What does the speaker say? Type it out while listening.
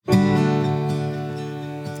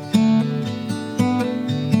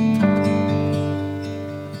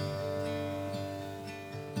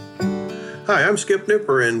Hi, I'm Skip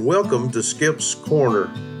Nipper, and welcome to Skip's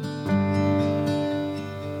Corner.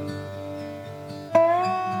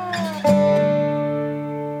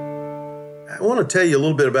 I want to tell you a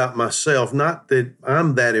little bit about myself. Not that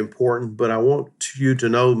I'm that important, but I want you to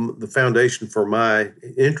know the foundation for my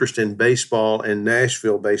interest in baseball and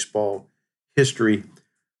Nashville baseball history.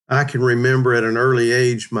 I can remember at an early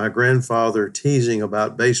age my grandfather teasing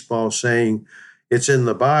about baseball, saying it's in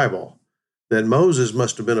the Bible, that Moses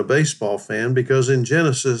must have been a baseball fan because in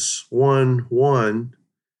Genesis 1:1,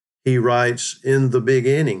 he writes, "In the big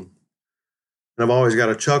inning." And I've always got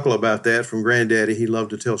a chuckle about that from Granddaddy. He loved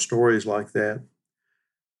to tell stories like that.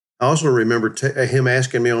 I also remember him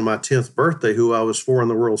asking me on my 10th birthday who I was for in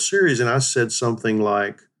the World Series, and I said something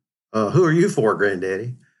like, "Who are you for,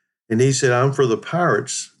 Granddaddy?" And he said, "I'm for the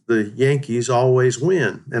Pirates. The Yankees always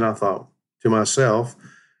win." And I thought to myself,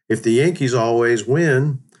 if the Yankees always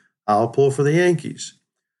win, I'll pull for the Yankees.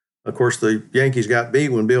 Of course, the Yankees got beat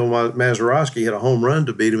when Bill Mazeroski hit a home run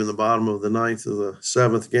to beat him in the bottom of the ninth of the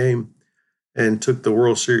seventh game and took the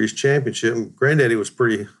World Series championship. And Granddaddy was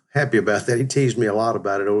pretty happy about that. He teased me a lot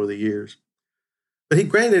about it over the years. But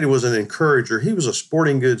Granddaddy was an encourager. He was a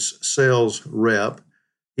sporting goods sales rep.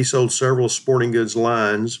 He sold several sporting goods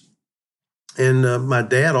lines. And my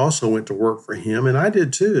dad also went to work for him, and I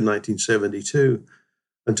did too in 1972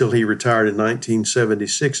 until he retired in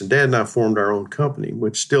 1976. And Dad and I formed our own company,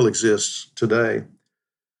 which still exists today.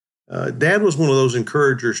 Dad was one of those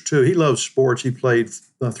encouragers too. He loved sports. He played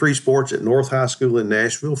 3 sports at North High School in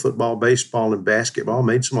Nashville: football, baseball, and basketball.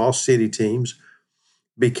 Made some all-city teams.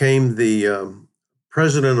 Became the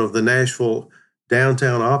president of the Nashville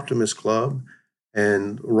Downtown Optimist Club.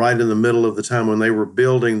 And right in the middle of the time when they were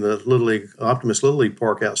building the Optimist Little League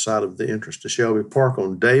Park outside of the entrance to Shelby Park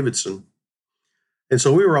on Davidson. And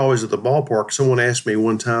so we were always at the ballpark. Someone asked me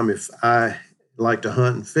one time if I like to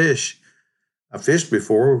hunt and fish. I fished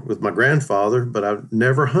before with my grandfather, but I've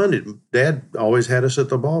never hunted. Dad always had us at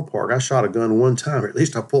the ballpark. I shot a gun one time, or at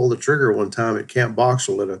least I pulled the trigger one time at Camp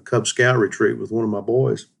Boxell at a Cub Scout retreat with one of my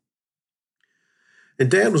boys. And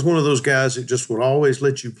Dad was one of those guys that just would always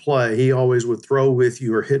let you play. He always would throw with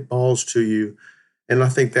you or hit balls to you. And I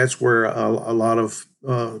think that's where a lot of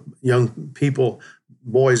young people,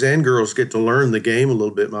 boys and girls, get to learn the game a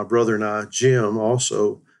little bit. My brother and I, Jim,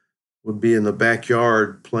 also would be in the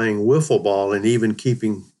backyard playing wiffle ball and even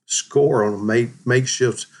keeping score on a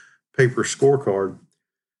makeshift paper scorecard.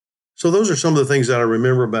 So those are some of the things that I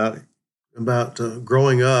remember about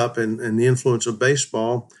growing up and the influence of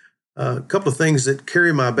baseball. A couple of things that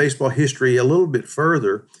carry my baseball history a little bit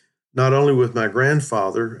further, not only with my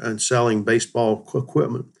grandfather and selling baseball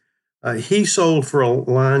equipment. He sold for a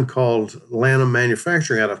line called Lanham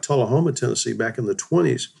Manufacturing out of Tullahoma, Tennessee, back in the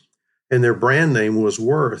 20s, and their brand name was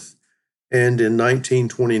Worth. And in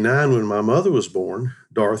 1929, when my mother was born,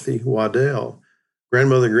 Dorothy Waddell,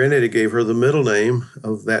 grandmother and granddaddy gave her the middle name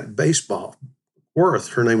of that baseball,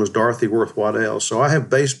 Worth. Her name was Dorothy Worth Waddell. So I have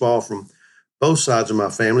baseball from both sides of my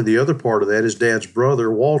family. The other part of that is Dad's brother,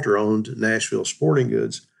 Walter, owned Nashville Sporting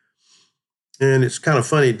Goods. And it's kind of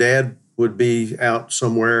funny, Dad would be out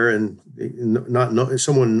somewhere and not know,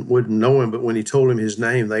 someone wouldn't know him, but when he told him his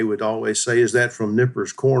name, they would always say, "Is that from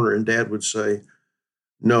Nipper's Corner?" And Dad would say,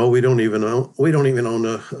 "No, we don't even own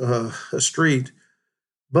a street."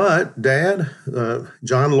 But Dad,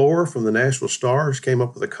 John Lohr from the Nashville Stars, came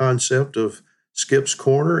up with a concept of Skip's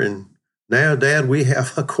Corner, and now, Dad, we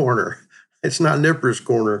have a corner. It's not Nipper's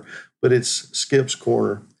Corner, but it's Skip's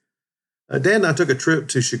Corner. Dad and I took a trip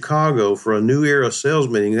to Chicago for a New Era sales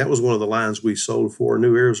meeting. That was one of the lines we sold for.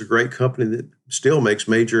 New Era is a great company that still makes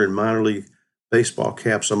major and minor league baseball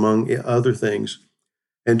caps, among other things.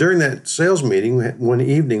 And during that sales meeting, one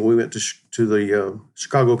evening, we went to the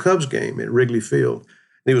Chicago Cubs game at Wrigley Field.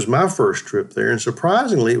 And it was my first trip there, and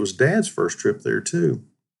surprisingly, it was Dad's first trip there, too.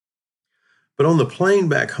 But on the plane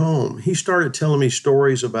back home, he started telling me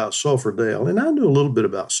stories about Sulphur Dale, and I knew a little bit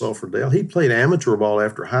about Sulphur Dale. He played amateur ball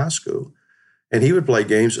after high school, and he would play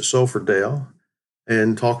games at Sulphur Dale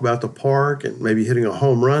and talk about the park and maybe hitting a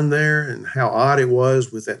home run there and how odd it was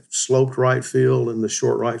with that sloped right field and the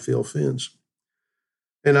short right field fence.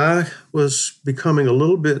 And I was becoming a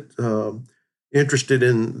little bit interested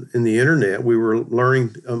in the internet. We were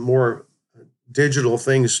learning more digital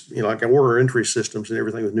things, like order entry systems and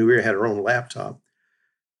everything with New Era had our own laptop.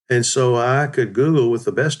 And so I could Google with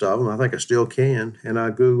the best of them. I think I still can. And I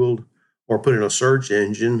Googled or put in a search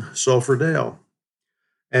engine, Sulphur Dale.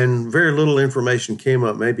 And very little information came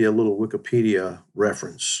up, maybe a little Wikipedia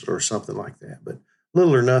reference or something like that, but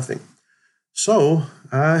little or nothing. So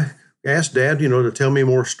I asked Dad, to tell me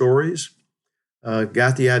more stories.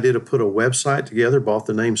 got the idea to put a website together, bought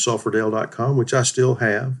the name sulphurdale.com, which I still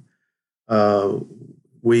have.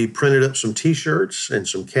 We printed up some T-shirts and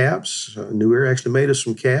some caps. New Era actually made us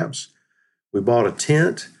some caps. We bought a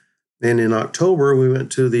tent. And in October, we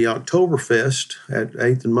went to the Oktoberfest at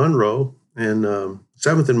 8th and Monroe and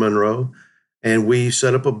 7th and Monroe. And we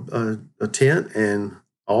set up a tent, and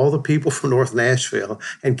all the people from North Nashville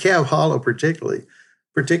and Cab Hollow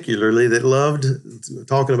particularly that loved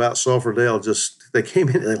talking about Sulphur Dale, they came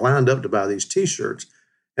in and they lined up to buy these T-shirts.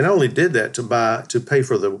 And I only did that to pay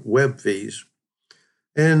for the web fees.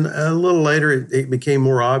 And a little later, it became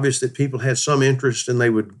more obvious that people had some interest, and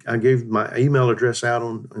I gave my email address out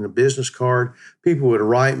on a business card. People would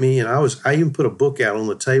write me, and I even put a book out on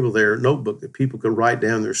the table there, a notebook that people could write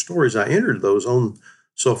down their stories. I entered those on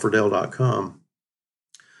sulphurdale.com.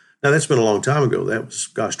 Now, that's been a long time ago. That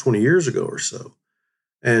was, 20 years ago or so.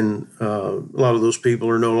 And a lot of those people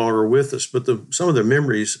are no longer with us, but some of their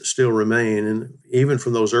memories still remain. And even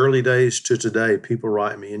from those early days to today, people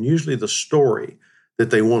write me, and usually the story that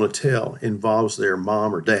they want to tell involves their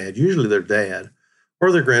mom or dad, usually their dad,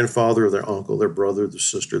 or their grandfather or their uncle, their brother, their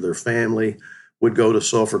sister, their family would go to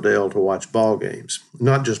Sulphur Dale to watch ball games.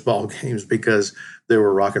 Not just ball games, because there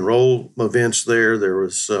were rock and roll events there. There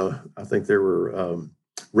was, I think there were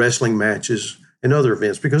wrestling matches and other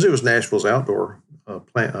events, because it was Nashville's outdoor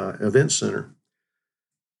event center.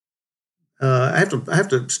 I have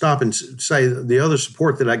to stop and say the other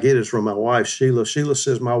support that I get is from my wife, Sheila. Sheila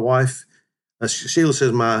says my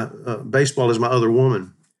baseball is my other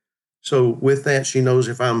woman. So with that, she knows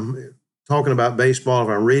if I'm talking about baseball, if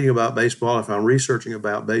I'm reading about baseball, if I'm researching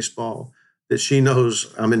about baseball, that she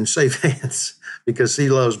knows I'm in safe hands, because she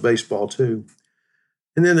loves baseball too.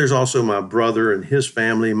 And then there's also my brother and his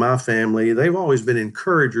family, my family. They've always been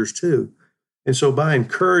encouragers too. And so by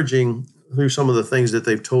encouraging through some of the things that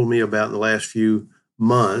they've told me about in the last few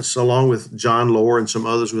months, along with John Lohr and some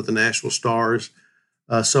others with the Nashville Stars,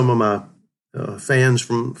 some of my fans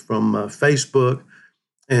from Facebook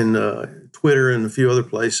and Twitter and a few other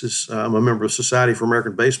places. I'm a member of Society for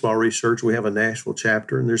American Baseball Research. We have a Nashville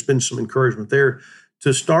chapter, and there's been some encouragement there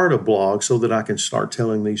to start a blog so that I can start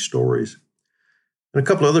telling these stories. And a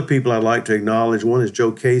couple of other people I'd like to acknowledge. One is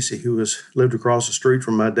Joe Casey, who has lived across the street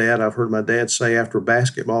from my dad. I've heard my dad say after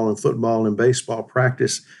basketball and football and baseball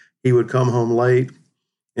practice, he would come home late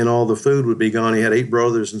and all the food would be gone. He had 8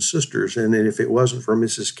 brothers and sisters, and if it wasn't for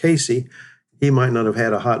Mrs. Casey, he might not have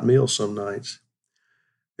had a hot meal some nights.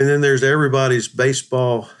 And then there's everybody's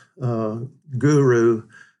baseball guru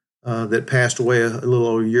that passed away a little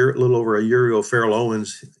over a year ago, Farrell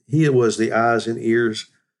Owens. He was the eyes and ears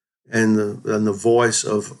and the voice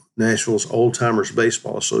of Nashville's Old Timers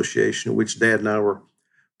Baseball Association, which Dad and I were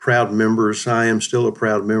proud members. I am still a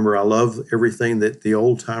proud member. I love everything that the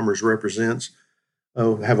Old Timers represents.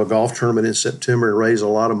 Have a golf tournament in September and raise a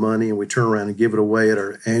lot of money, and we turn around and give it away at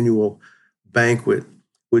our annual banquet,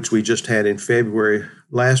 which we just had in February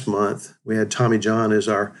last month. We had Tommy John as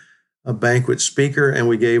our banquet speaker, and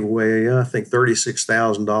we gave away, I think,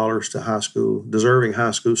 $36,000 to deserving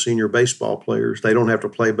high school senior baseball players. They don't have to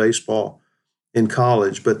play baseball in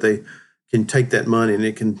college, but they can take that money and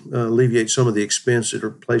it can alleviate some of the expense that are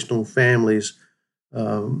placed on families,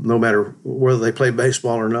 no matter whether they play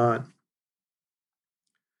baseball or not.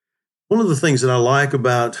 One of the things that I like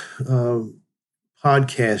about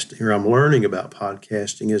podcasting, or I'm learning about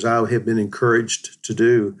podcasting, as I have been encouraged to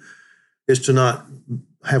do, is to not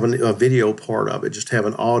have a video part of it, just have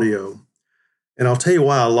an audio. And I'll tell you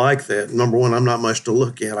why I like that. Number one, I'm not much to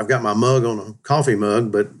look at. I've got my mug on a coffee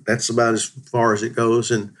mug, but that's about as far as it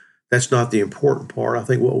goes. And that's not the important part. I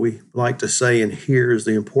think what we like to say and hear is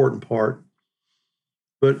the important part.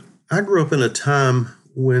 But I grew up in a time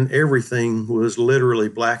when everything was literally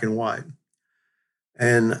black and white.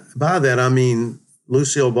 And by that, I mean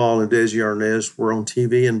Lucille Ball and Desi Arnaz were on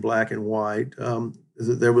TV in black and white.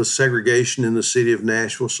 There was segregation in the city of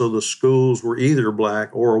Nashville, so the schools were either black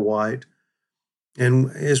or white. And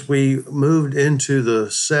as we moved into the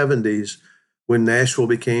 70s, when Nashville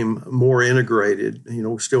became more integrated,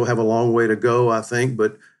 we still have a long way to go, I think,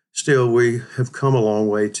 but still we have come a long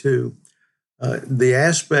way too. The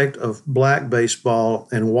aspect of black baseball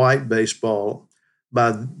and white baseball,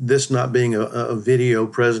 by this not being a video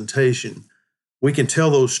presentation, we can tell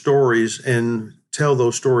those stories and tell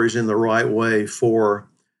those stories in the right way for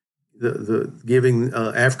the giving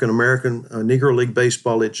African American Negro League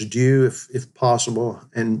baseball its due, if possible,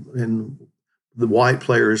 and the white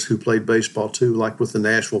players who played baseball too, like with the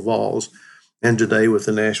Nashville Vols and today with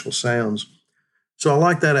the Nashville Sounds. So I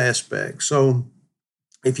like that aspect. So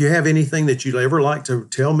if you have anything that you'd ever like to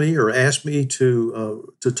tell me or ask me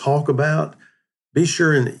to talk about, Be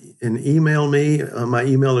sure and email me. My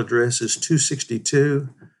email address is 262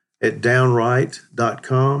 at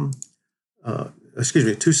downright.com.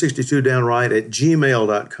 262downright at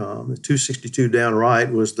gmail.com. The 262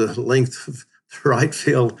 downright was the length of the right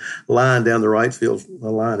field line down the right field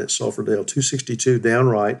line at Sulphurdale. 262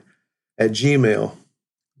 downright at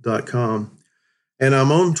gmail.com. And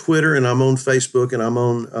I'm on Twitter and I'm on Facebook and I'm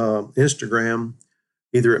on Instagram,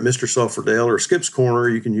 either at Mr. Sulphurdale or Skip's Corner.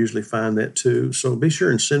 You can usually find that too. So be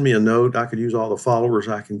sure and send me a note. I could use all the followers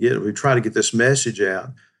I can get. We try to get this message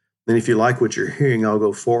out. And if you like what you're hearing, I'll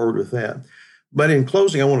go forward with that. But in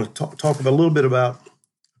closing, I want to talk a little bit about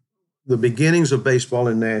the beginnings of baseball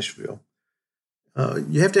in Nashville.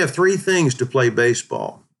 You have to have three things to play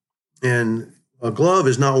baseball, and a glove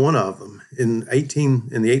is not one of them. In the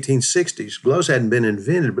 1860s, gloves hadn't been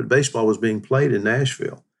invented, but baseball was being played in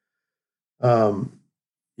Nashville. You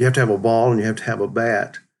have to have a ball and you have to have a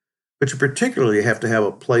bat, but you particularly have to have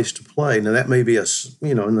a place to play. Now that may be in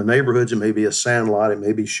the neighborhoods, it may be a sandlot, it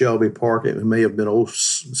may be Shelby Park, it may have been Old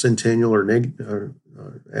Centennial or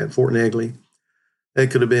at Fort Negley. It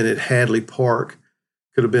could have been at Hadley Park.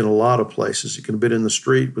 Could have been a lot of places. It could have been in the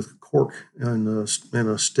street with a cork and a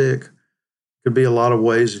stick. Could be a lot of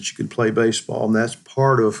ways that you could play baseball, and that's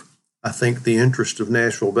part of, I think, the interest of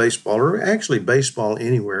Nashville baseball, or actually baseball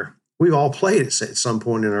anywhere. We've all played it at some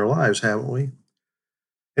point in our lives, haven't we?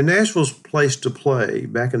 And Nashville's place to play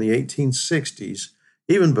back in the 1860s,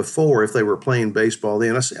 even before, if they were playing baseball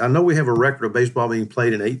then. I know we have a record of baseball being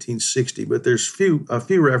played in 1860, but there's a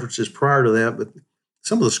few references prior to that, but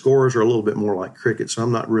some of the scores are a little bit more like cricket, so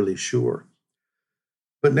I'm not really sure.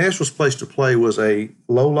 But Nashville's place to play was a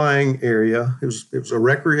low-lying area. It was a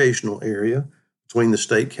recreational area between the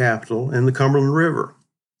state capitol and the Cumberland River.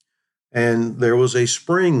 And there was a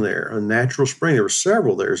spring there, a natural spring. There were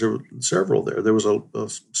several there. There was a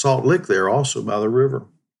salt lick there also by the river.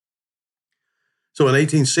 So in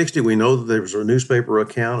 1860, we know that there was a newspaper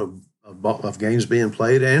account of games being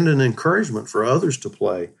played and an encouragement for others to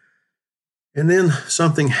play. And then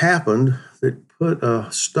something happened that put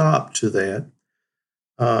a stop to that,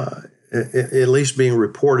 at least being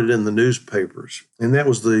reported in the newspapers, and that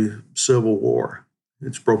was the Civil War.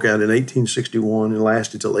 It broke out in 1861 and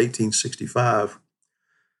lasted until 1865.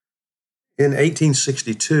 In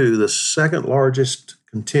 1862, the second largest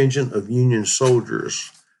contingent of Union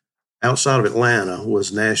soldiers outside of Atlanta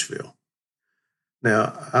was Nashville.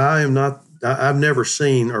 Now, I've never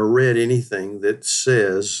seen or read anything that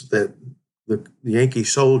says that the Yankee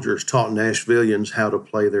soldiers taught Nashvillians how to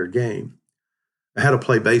play their game, how to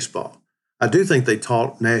play baseball. I do think they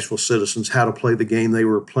taught Nashville citizens how to play the game they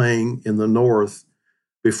were playing in the North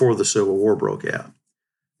before the Civil War broke out.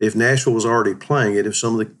 If Nashville was already playing it, if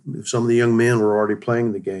some of the young men were already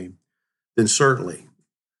playing the game, then certainly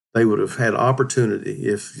they would have had opportunity.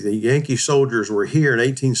 If the Yankee soldiers were here in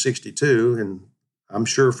 1862, and I'm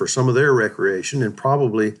sure for some of their recreation, and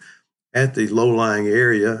probably at the low-lying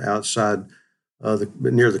area outside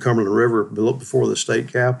near the Cumberland River before the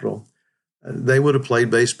state capitol, they would have played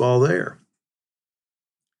baseball there.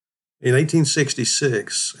 In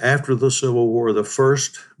 1866, after the Civil War, the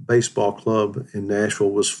first baseball club in Nashville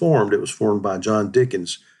was formed. It was formed by John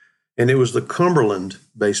Dickens, and it was the Cumberland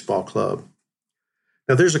Baseball Club.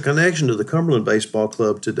 Now, there's a connection to the Cumberland Baseball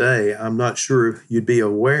Club today. I'm not sure if you'd be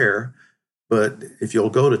aware, but if you'll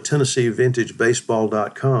go to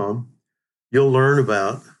TennesseeVintageBaseball.com, you'll learn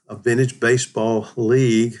about a vintage baseball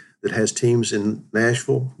league that has teams in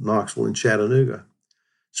Nashville, Knoxville, and Chattanooga,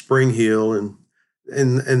 Spring Hill, and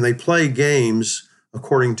they play games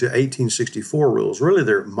according to 1864 rules. Really,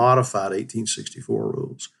 they're modified 1864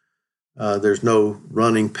 rules. There's no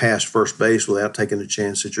running past first base without taking a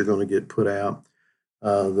chance that you're going to get put out.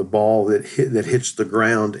 The ball that hits the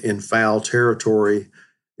ground in foul territory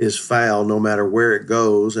is foul no matter where it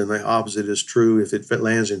goes, and the opposite is true. If it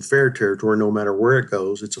lands in fair territory, no matter where it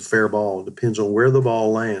goes, it's a fair ball. It depends on where the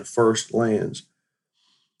ball first lands.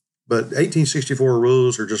 But 1864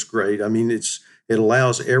 rules are just great. I mean, it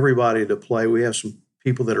allows everybody to play. We have some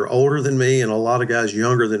people that are older than me and a lot of guys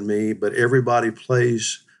younger than me, but everybody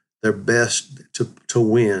plays their best to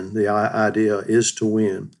win. The idea is to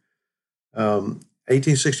win.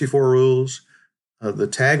 1864 rules. The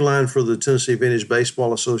tagline for the Tennessee Vintage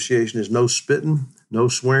Baseball Association is no spitting, no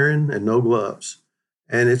swearing, and no gloves.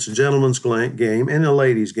 And it's a gentleman's game and a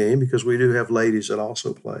ladies' game because we do have ladies that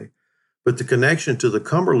also play. But the connection to the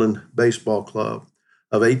Cumberland Baseball Club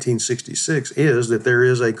of 1866 is that there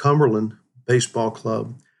is a Cumberland Baseball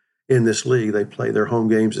Club in this league. They play their home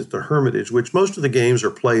games at the Hermitage, which most of the games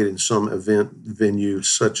are played in some event venue,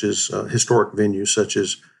 such as historic venues such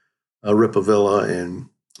as Rippavilla and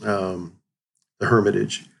the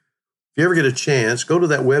Hermitage. If you ever get a chance, go to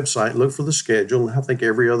that website, look for the schedule. I think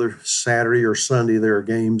every other Saturday or Sunday there are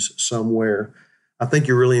games somewhere. I think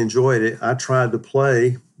you really enjoyed it. I tried to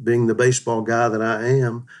play, being the baseball guy that I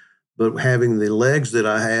am, but having the legs that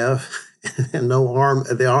I have and no arm,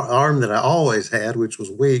 the arm that I always had, which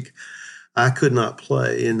was weak, I could not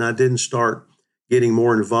play. And I didn't start getting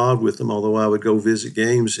more involved with them, although I would go visit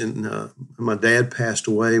games. And my dad passed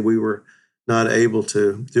away. We were not able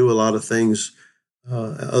to do a lot of things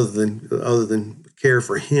other than care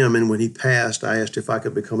for him. And when he passed, I asked if I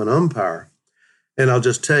could become an umpire. And I'll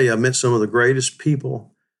just tell you, I met some of the greatest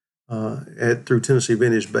people through Tennessee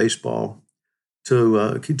Vintage Baseball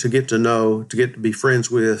to get to know, to get to be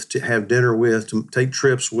friends with, to have dinner with, to take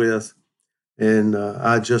trips with. And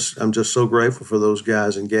I'm just so grateful for those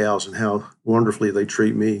guys and gals and how wonderfully they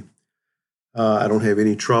treat me. I don't have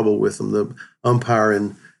any trouble with them. The umpire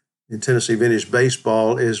in Tennessee Vintage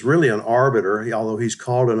Baseball is really an arbiter, although he's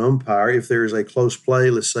called an umpire. If there is a close play,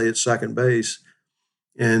 let's say at second base,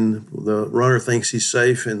 and the runner thinks he's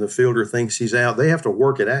safe and the fielder thinks he's out, they have to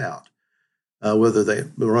work it out, whether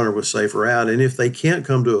the runner was safe or out. And if they can't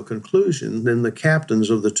come to a conclusion, then the captains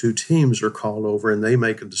of the two teams are called over and they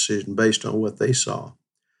make a decision based on what they saw.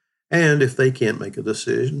 And if they can't make a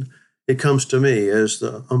decision, it comes to me as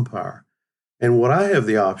the umpire. And what I have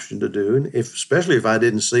the option to do, especially if I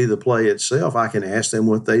didn't see the play itself, I can ask them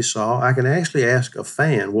what they saw. I can actually ask a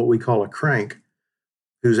fan, what we call a crank,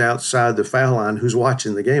 who's outside the foul line, who's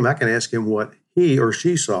watching the game. I can ask him what he or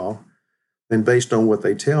she saw, and based on what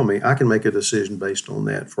they tell me, I can make a decision based on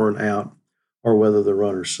that for an out or whether the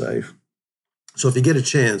runner's safe. So if you get a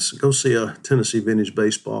chance, go see a Tennessee Vintage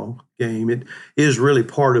Baseball game. It is really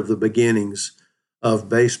part of the beginnings of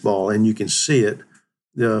baseball, and you can see it.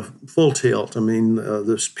 The full tilt,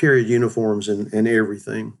 the period uniforms and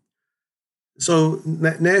everything. So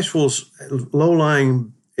Nashville's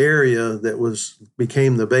low-lying area that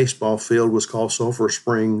became the baseball field was called Sulphur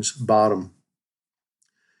Springs Bottom.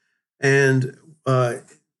 And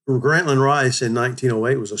Grantland Rice in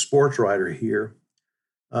 1908 was a sports writer here.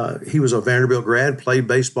 He was a Vanderbilt grad, played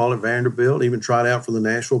baseball at Vanderbilt, even tried out for the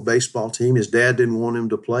Nashville baseball team. His dad didn't want him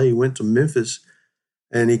to play. He went to Memphis.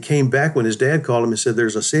 And he came back when his dad called him and said,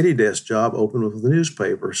 there's a city desk job open with the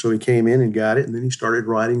newspaper. So he came in and got it, and then he started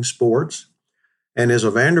writing sports. And as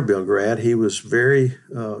a Vanderbilt grad, he was very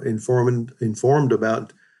informed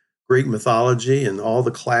about Greek mythology and all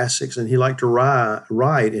the classics, and he liked to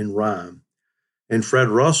write in rhyme. And Fred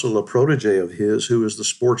Russell, a protege of his, who was the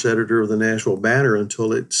sports editor of the Nashville Banner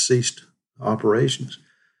until it ceased operations,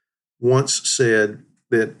 once said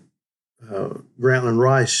that Grantland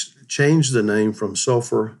Rice changed the name from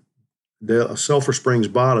Sulphur Springs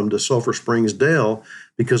Bottom to Sulphur Springs Dale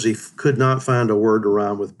because he could not find a word to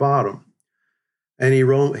rhyme with bottom. And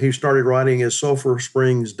he started writing as Sulphur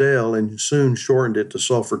Springs Dale and soon shortened it to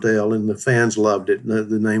Sulphur Dale, and the fans loved it.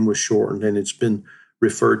 The name was shortened, and it's been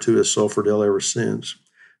referred to as Sulphur Dale ever since.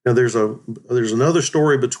 Now, there's another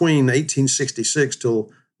story between 1866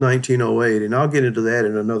 till 1908, and I'll get into that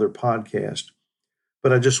in another podcast.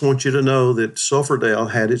 But I just want you to know that Sulphur Dale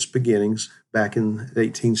had its beginnings back in the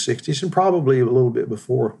 1860s and probably a little bit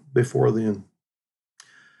before then.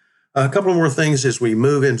 A couple more things as we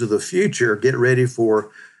move into the future. Get ready for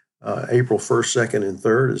April 1st, 2nd, and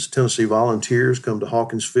 3rd as Tennessee Volunteers come to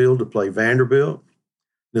Hawkins Field to play Vanderbilt,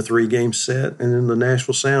 the 3-game set. And then the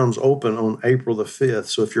Nashville Sounds open on April the 5th.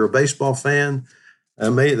 So if you're a baseball fan, the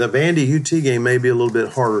Vandy UT game may be a little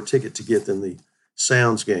bit harder ticket to get than the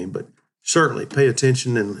Sounds game, but certainly pay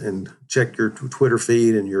attention and check your Twitter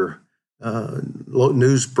feed and your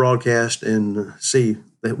news broadcast and see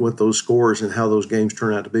what those scores and how those games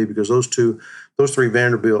turn out to be, because those 3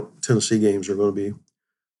 Vanderbilt Tennessee games are going to be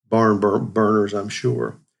barn burners, I'm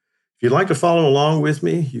sure. If you'd like to follow along with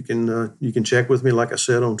me, you can check with me, like I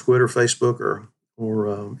said, on Twitter, Facebook,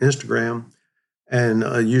 or Instagram, and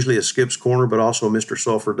usually it's Skip's Corner, but also Mr.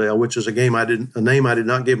 Sulphur Dale, which is a name I did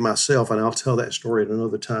not give myself, and I'll tell that story at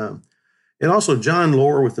another time. And also John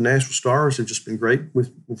Lohr with the Nashville Stars have just been great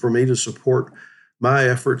for me to support my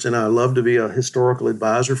efforts, and I love to be a historical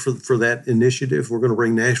advisor for that initiative. We're going to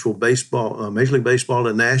bring Nashville baseball, Major League Baseball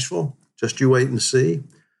to Nashville. Just you wait and see.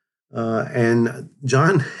 And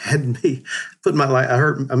John had me put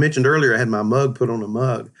I mentioned earlier I had my mug put on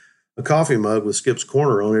a coffee mug with Skip's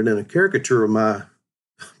Corner on it, and a caricature of my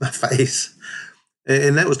face.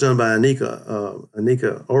 And that was done by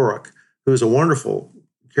Anika Orrock, who is a wonderful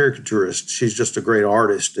caricaturist. She's just a great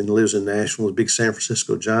artist and lives in Nashville, a big San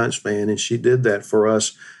Francisco Giants fan. And she did that for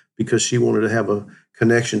us because she wanted to have a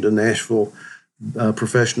connection to Nashville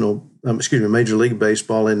Major League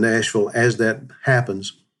Baseball in Nashville as that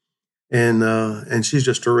happens. and she's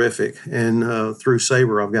just terrific. And through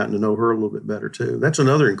Sabre, I've gotten to know her a little bit better too. That's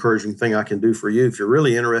another encouraging thing I can do for you if you're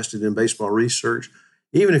really interested in baseball research.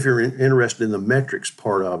 Even if you're interested in the metrics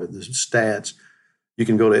part of it, the stats, you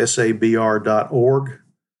can go to sabr.org.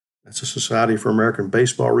 That's a Society for American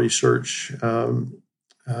Baseball Research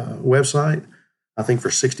website. I think for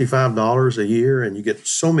 $65 a year, and you get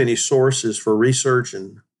so many sources for research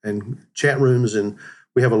and chat rooms. And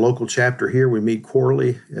we have a local chapter here. We meet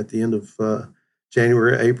quarterly at the end of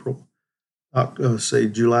January, April,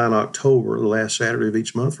 July and October, the last Saturday of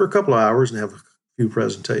each month, for a couple of hours and have a few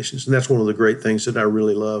presentations. And that's one of the great things that I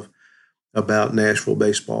really love about Nashville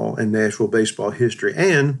baseball and Nashville baseball history.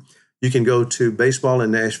 And you can go to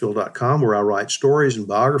baseballinnashville.com, where I write stories and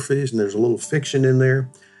biographies, and there's a little fiction in there.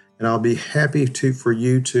 And I'll be happy for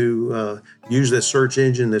you to use that search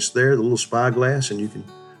engine that's there, the little spyglass, and you can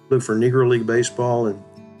look for Negro League Baseball and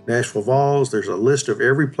Nashville Vols. There's a list of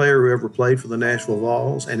every player who ever played for the Nashville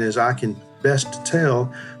Vols. And as I can best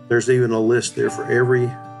tell, there's even a list there for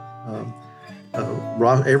every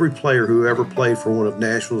player who ever played for one of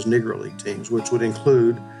Nashville's Negro League teams, which would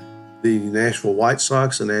include the Nashville White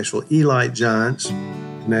Sox, the Nashville Elite Giants,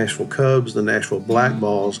 the Nashville Cubs, the Nashville Black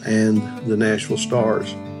Balls, and the Nashville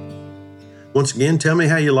Stars. Once again, tell me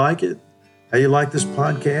how you like it, how you like this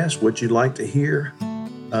podcast, what you'd like to hear.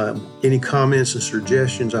 Any comments and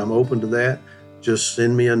suggestions, I'm open to that. Just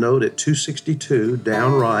send me a note at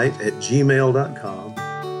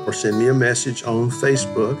 262downright@gmail.com, or send me a message on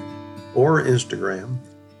Facebook or Instagram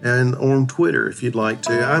and on Twitter if you'd like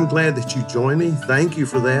to. I'm glad that you joined me. Thank you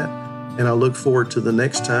for that. And I look forward to the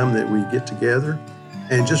next time that we get together.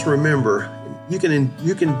 And just remember, you can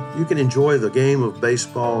enjoy the game of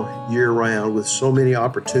baseball year round with so many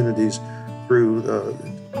opportunities through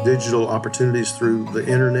digital opportunities through the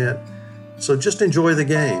internet. So just enjoy the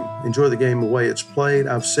game. Enjoy the game the way it's played.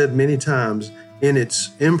 I've said many times, in its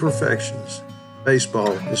imperfections,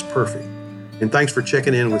 baseball is perfect. And thanks for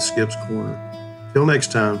checking in with Skip's Corner. Till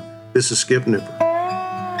next time, this is Skip Nipper.